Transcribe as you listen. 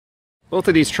Both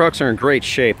of these trucks are in great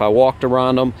shape. I walked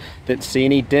around them, didn't see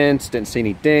any dents, didn't see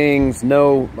any dings,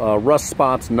 no rust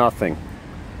spots, nothing.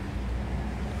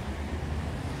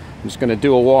 I'm just going to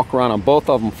do a walk around on both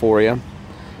of them for you.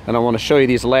 And I want to show you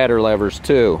these ladder levers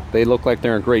too. They look like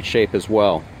they're in great shape as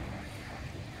well.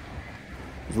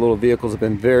 These little vehicles have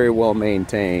been very well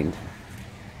maintained.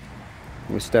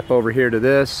 We step over here to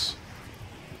this.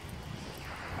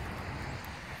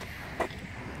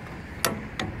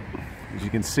 As you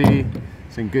can see,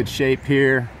 it's in good shape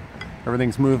here.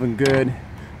 Everything's moving good.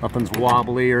 Nothing's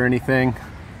wobbly or anything.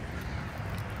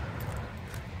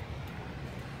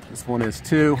 This one is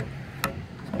too.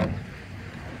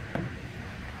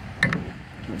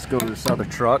 Let's go to this other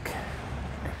truck.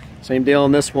 Same deal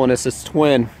on this one. It's its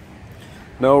twin.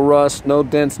 No rust, no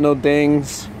dents, no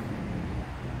dings.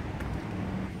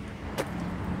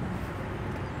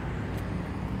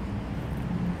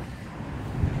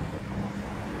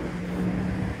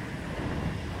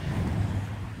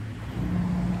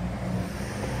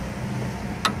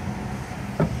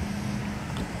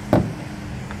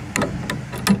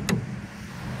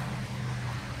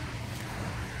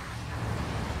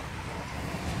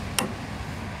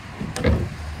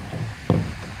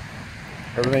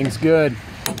 Everything's good.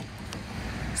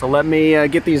 So let me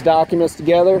get these documents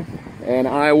together and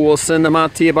I will send them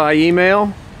out to you by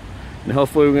email, and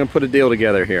hopefully we're going to put a deal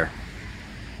together here.